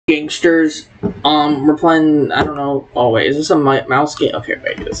Gangsters. We're playing. I don't know. Oh wait, is this a mouse game? Okay,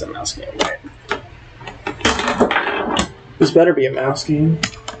 wait, this is a mouse game. Wait. This better be a mouse game.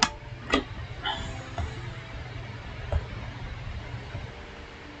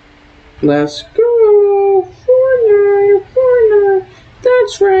 Let's go, Fortnite.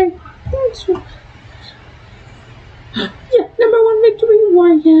 That's right. Yeah, #1 victory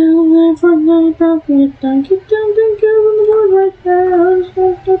royale. Fortnite, probably down, keep down, don't kill on the board right now.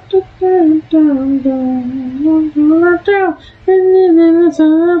 Down, and then it's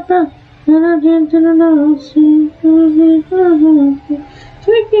up, and I didn't know.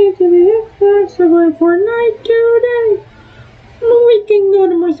 Take me to the Xbox, I play Fortnite today. We can go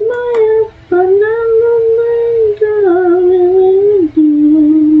to my smile, but now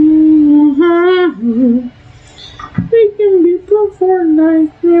we can be pro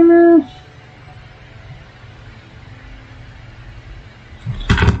Fortnite, you know.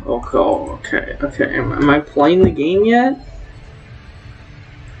 Okay. Am I playing the game yet?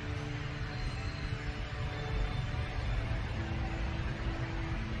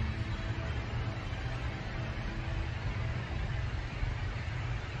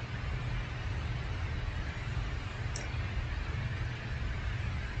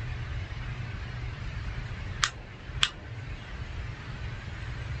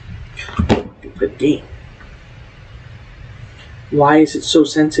 Good game. Why is it so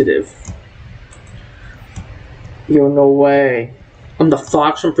sensitive? Yo, no way. I'm the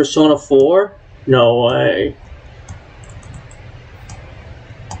Fox from Persona 4? No way.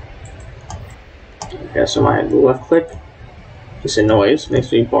 Okay, so my left click is a noise,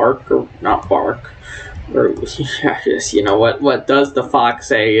 makes me bark, or not bark. Or, just, you know, what does the Fox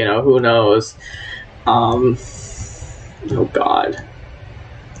say, you know, who knows? Oh god.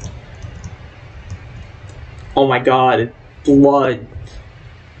 Oh my god, blood.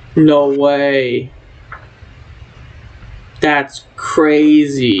 No way. That's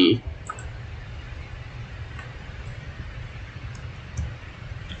crazy.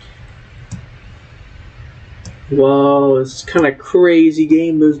 Whoa, this is kind of crazy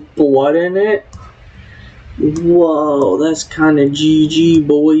game. There's blood in it. Whoa, that's kind of GG,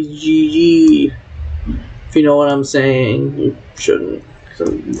 boys. GG. If you know what I'm saying. You shouldn't, because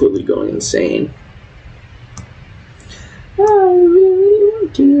I'm really going insane. I really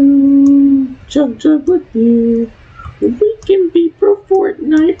want to chug with you. We can be pro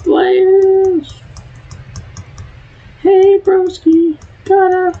Fortnite players. Hey broski,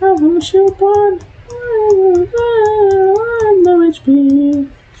 gotta have a shield on. I'm no HP.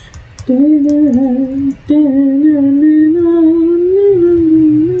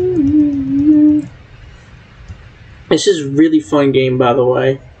 This is a really fun game, by the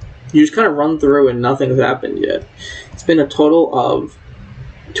way. You just kind of run through and nothing's happened yet. It's been a total of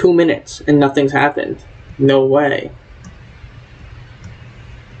 2 minutes and nothing's happened. No way.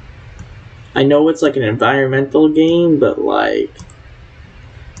 I know it's like an environmental game, but like...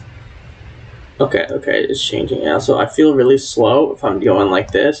 Okay, it's changing now. So I feel really slow if I'm going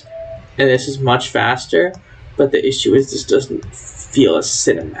like this. And this is much faster. But the issue is this doesn't feel as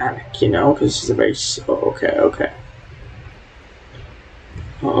cinematic, you know? Because this is a very... okay.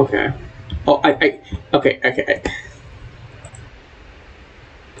 Oh, okay. Oh, okay.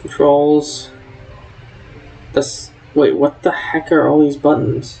 Controls. Wait, what the heck are all these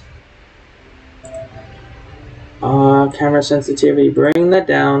buttons? Camera sensitivity. Bring that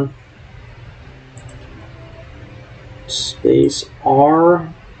down. Space R.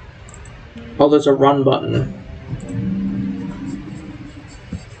 Oh, there's a run button.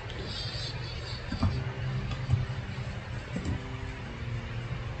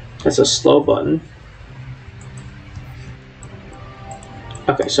 That's a slow button.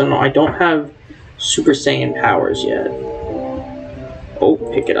 Okay, so no, I don't have Super Saiyan powers yet. Oh,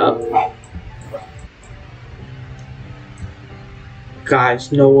 pick it up.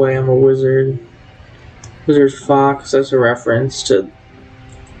 Guys, no way I'm a wizard. Wizard Fox, that's a reference to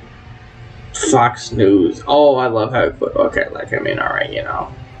Fox News. Oh, I love how it put, okay, like, I mean, alright, you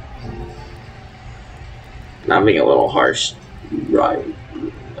know. Not being a little harsh, right,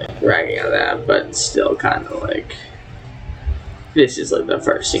 like, ragging on that, but still kind of like, this is like the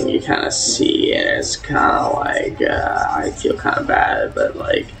first thing you kind of see, and it's kind of like, I feel kind of bad, but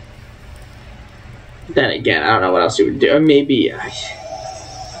like, then again, I don't know what else you would do. Maybe,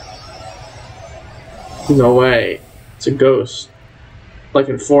 no way, it's a ghost, like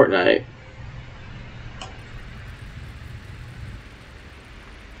in Fortnite.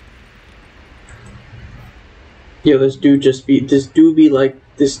 Yo, this dude be like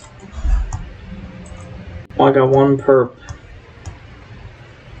this. Oh, I got one perp.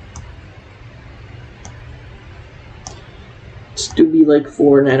 Still be like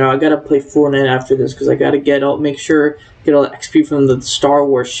Fortnite. I gotta play Fortnite after this because I gotta get all, make sure get all the XP from the Star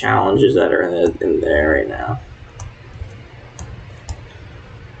Wars challenges that are in there right now.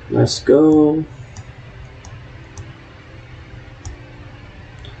 Let's go.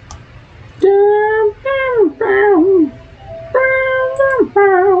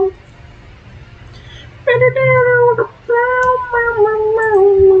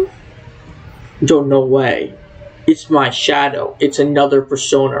 Joe, no way. It's my shadow. It's another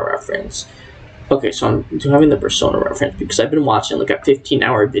Persona reference. Okay, so I'm having the Persona reference because I've been watching like a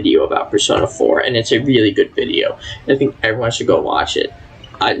 15-hour video about Persona 4, and it's a really good video. I think everyone should go watch it.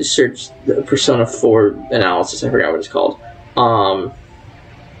 I just searched the Persona 4 analysis. I forgot what it's called.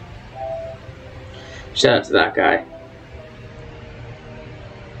 Shout out to that guy.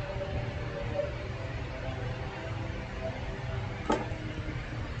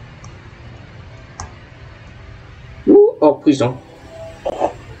 Ooh, oh, please don't.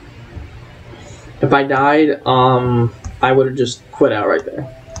 If I died, I would have just quit out right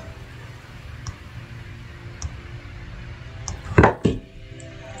there.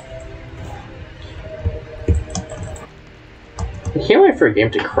 I can't wait for a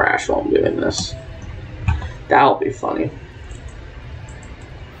game to crash while I'm doing this. That'll be funny.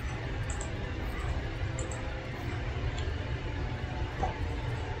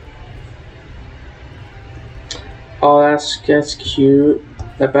 Oh, that's cute.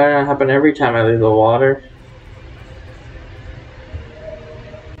 That better not happen every time I leave the water.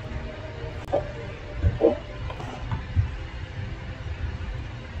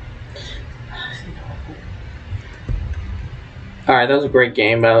 Alright, that was a great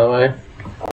game, by the way.